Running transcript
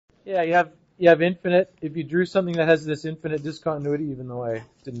Yeah, you have infinite. If you drew something that has this infinite discontinuity, even though I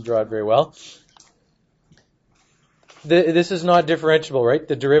didn't draw it very well, this is not differentiable, right?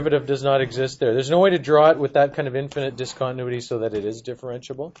 The derivative does not exist there. There's no way to draw it with that kind of infinite discontinuity so that it is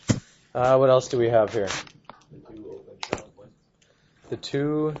differentiable. What else do we have here? The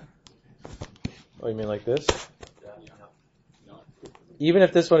two. Oh, you mean like this? Even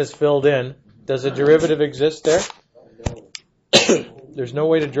if this one is filled in, does a derivative exist there? There's no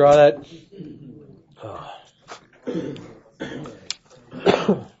way to draw that.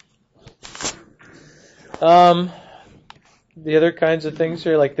 The other kinds of things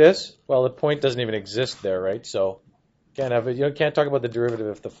here, like this, well, the point doesn't even exist there, right? So can't have it. You can't talk about the derivative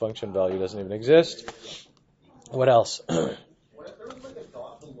if the function value doesn't even exist. What else?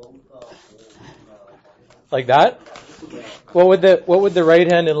 Like that? What would the right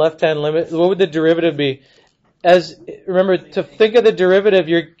hand and left hand limit? What would the derivative be? As remember, to think of the derivative,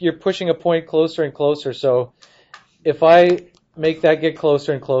 you're pushing a point closer and closer. So if I make that get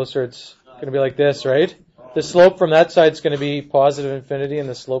closer and closer, it's going to be like this, right? The slope from that side is going to be positive infinity, and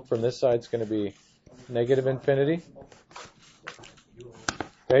the slope from this side is going to be negative infinity.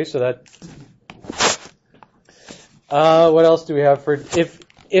 Okay, so that. What else do we have for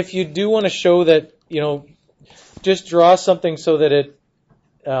if you do want to show that, just draw something so that it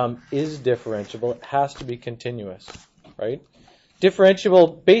is differentiable. It has to be continuous, right?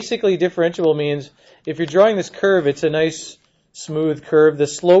 Basically differentiable means if you're drawing this curve, it's a nice smooth curve. The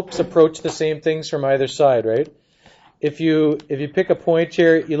slopes approach the same things from either side, right? If you pick a point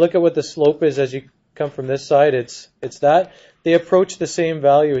here, you look at what the slope is as you come from this side, it's that. They approach the same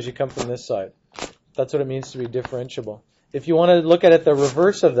value as you come from this side. That's what it means to be differentiable. If you want to look at it the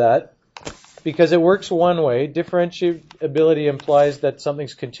reverse of that, because it works one way, differentiability implies that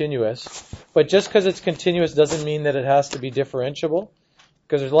something's continuous. But just because it's continuous doesn't mean that it has to be differentiable,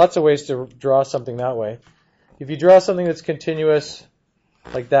 because there's lots of ways to draw something that way. If you draw something that's continuous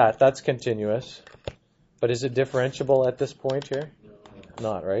like that, that's continuous. But is it differentiable at this point here?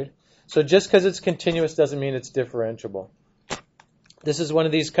 Not, right? So just because it's continuous doesn't mean it's differentiable. This is one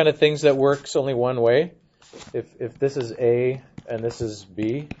of these kind of things that works only one way. If this is A and this is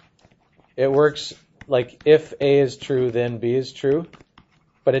B, it works like if A is true, then B is true.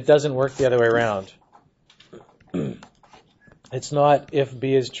 But it doesn't work the other way around. It's not if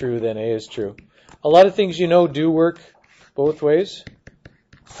B is true, then A is true. A lot of things do work both ways,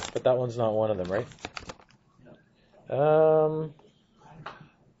 but that one's not one of them, right?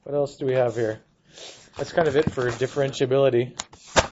 What else do we have here? That's kind of it for differentiability.